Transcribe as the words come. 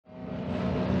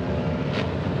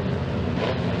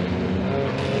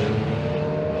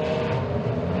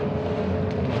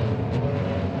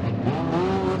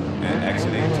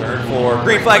4.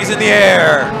 Green flag is in the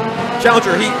air.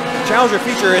 Challenger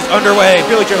feature is underway.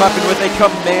 Billy Joe Huffman with a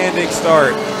commanding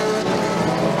start.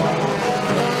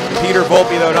 Peter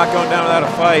Volpe, though, not going down without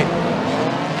a fight.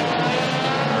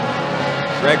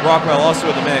 Greg Rockwell also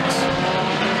in the mix.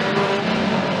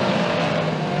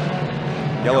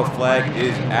 Yellow flag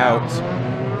is out.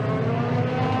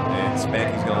 And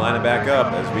Spanky's going to line it back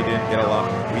up as we did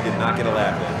not get a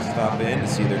lap in. Stop in to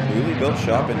see their newly built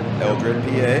shop in Eldred,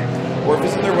 PA, or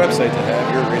visit their website to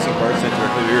have your racing parts sent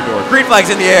directly to your door. Green flag's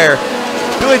in the air.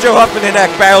 Billy Joe Huffman and Eck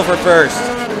battle for first.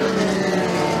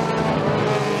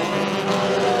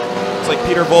 Looks like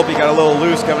Peter Volpe got a little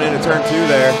loose coming into turn 2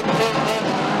 there.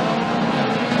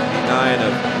 9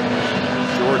 of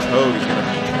George Hogue is going to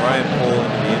try and pull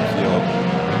into the infield.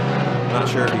 Not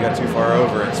sure if he got too far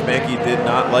over, and Spanky did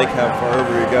not like how far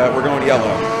over he got. We're going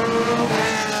yellow.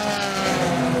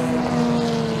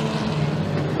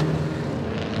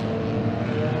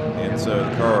 And so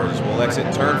the cars will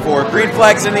exit turn 4. Green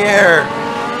flag's in the air.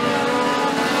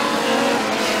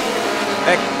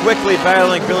 Eck quickly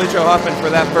battling Billy Joe Huffman for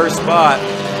that first spot.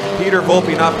 Peter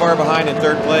Volpe not far behind in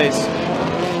 3rd place.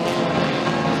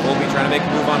 Volpe trying to make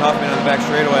a move on Huffman on the back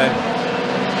straightaway.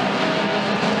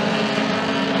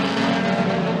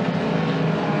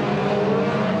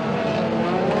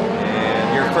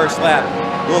 And your first lap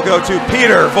will go to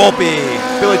Peter Volpe.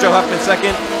 Billy Joe Huffman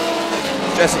 2nd.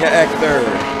 Jessica Eck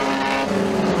 3rd.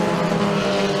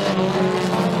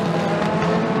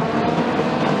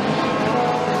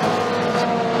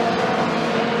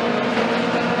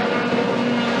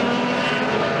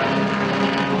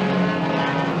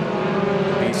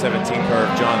 Car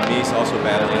of John Meese also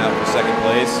battling out for 2nd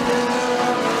place.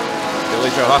 Billy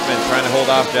Joe Huffman trying to hold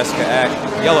off Jessica Eck.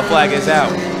 Yellow flag is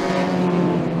out.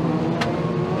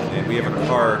 And we have a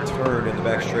car turned in the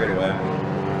back straightaway.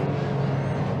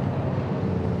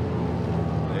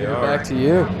 They are. Back to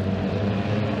you.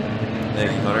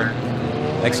 Thank you, Hunter.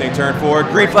 Exiting turn 4.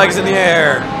 Green flag is in the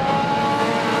air.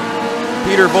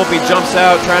 Peter Volpe jumps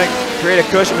out, trying to create a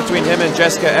cushion between him and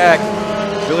Jessica Eck.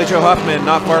 Billy Joe Huffman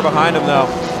not far behind him, though.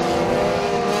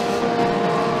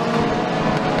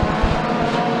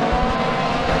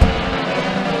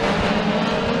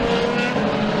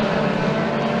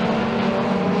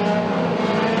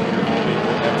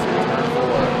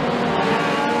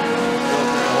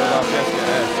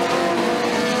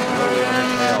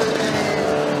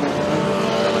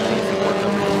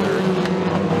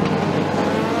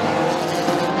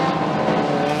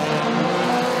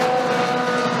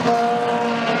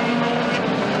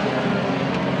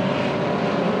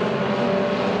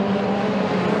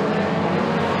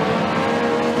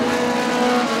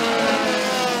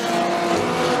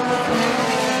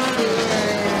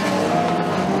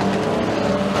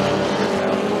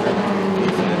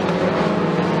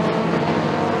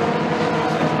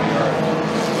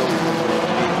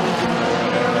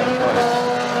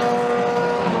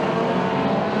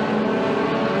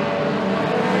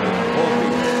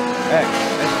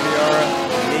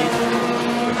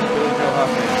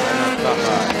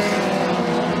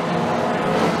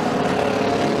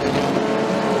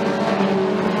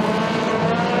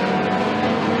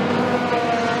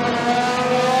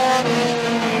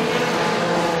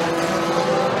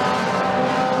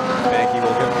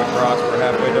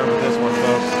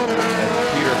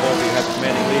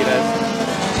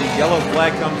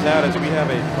 Flag comes out as we have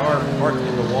a car parked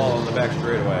in the wall on the back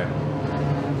straightaway.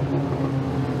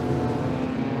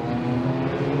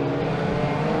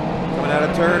 Coming out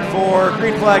of turn 4,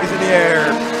 green flag is in the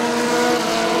air.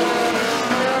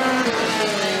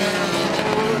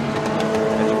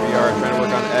 SVR trying to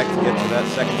work on Eck to get to that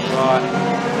 2nd spot.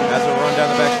 Has a run down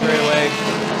the back straightaway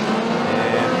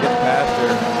and get past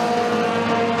her.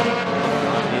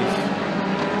 He's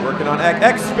working on Eck.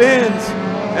 Eck spins.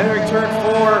 Entering turn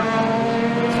 4.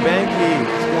 Spanky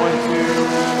is going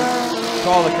to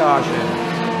call the caution.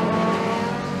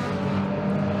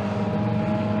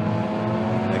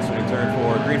 Next one in turn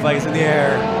 4. Green flag is in the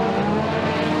air.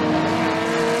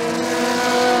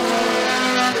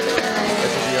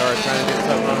 SVR trying to get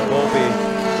something on Volpe.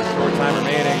 With short time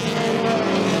remaining.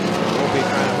 Volpe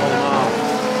trying to hold him off.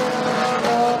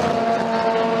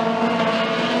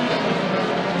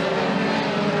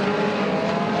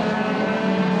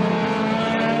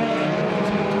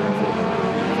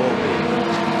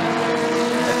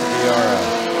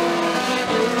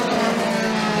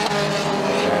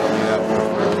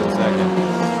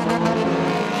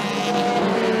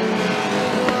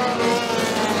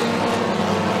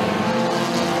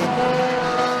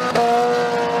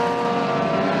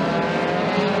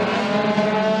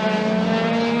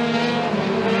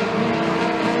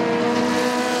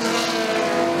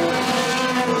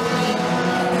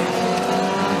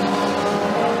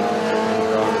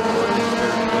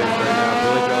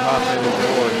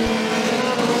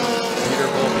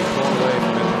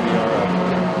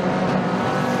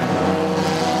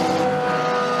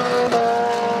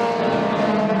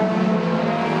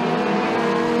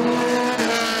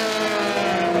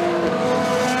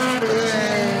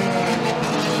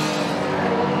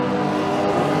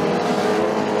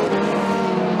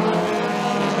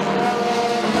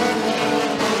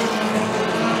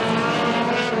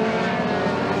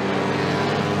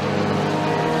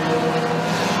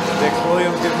 Alex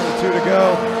Williams gives him the 2 to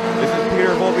go. This is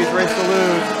Peter Volpe's race to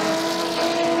lose.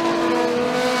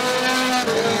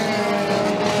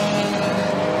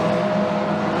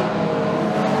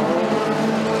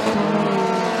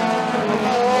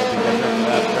 Volpe gets into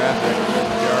that traffic.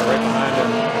 PR right behind him.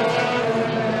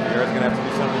 PR's going to have to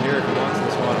do something here if he wants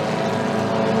this one.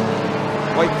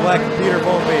 White flag for Peter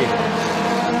Volpe.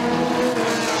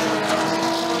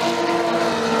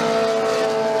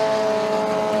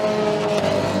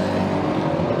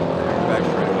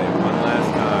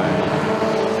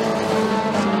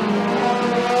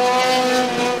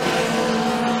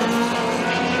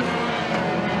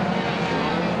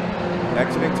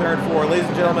 Exiting turn 4, ladies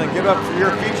and gentlemen, give it up for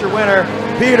your feature winner,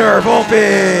 Peter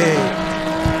Volpe.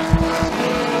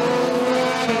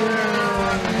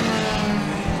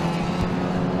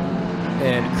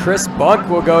 And Chris Bunk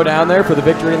will go down there for the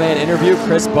Victory Lane interview.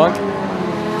 Chris Bunk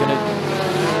gonna.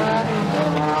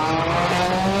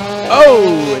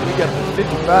 Oh, and we got the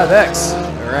 55X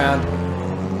around.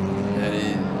 That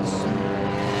is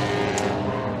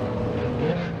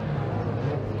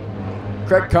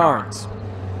Craig Carnes.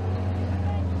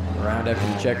 Around after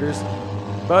the checkers,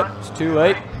 but it's too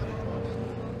late.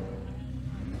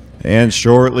 And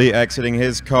shortly exiting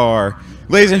his car,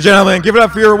 ladies and gentlemen, give it up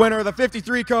for your winner, the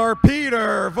 53 car,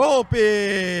 Peter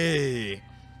Volpe.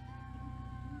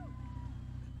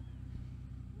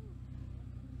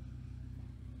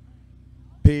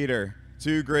 Peter,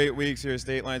 2 great weeks here at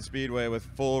Stateline Speedway with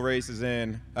full races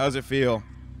in. How's it feel?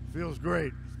 Feels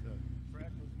great.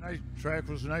 Track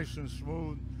was nice and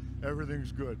smooth.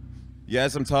 Everything's good. You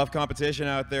had some tough competition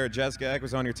out there. Jessica Eck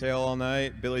was on your tail all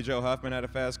night. Billy Joe Huffman had a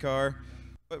fast car.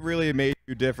 What really made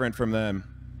you different from them?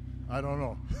 I don't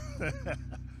know. I don't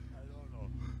know.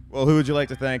 Well, who would you like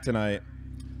to thank tonight?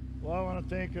 Well, I want to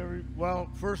thank well,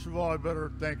 first of all, I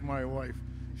better thank my wife.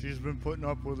 She's been putting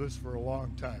up with us for a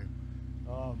long time.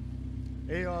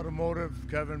 A Automotive,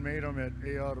 Kevin made him at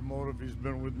A Automotive. He's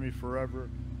been with me forever.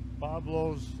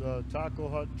 Pablo's Taco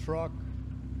Hut Truck.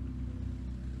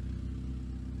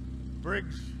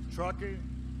 Briggs Trucking,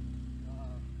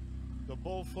 the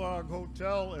Bullfrog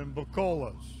Hotel, and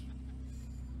Bacola's.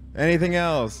 Anything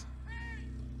else?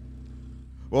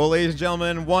 Well, ladies and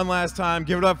gentlemen, one last time,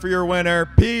 give it up for your winner,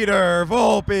 Peter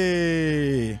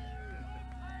Volpe.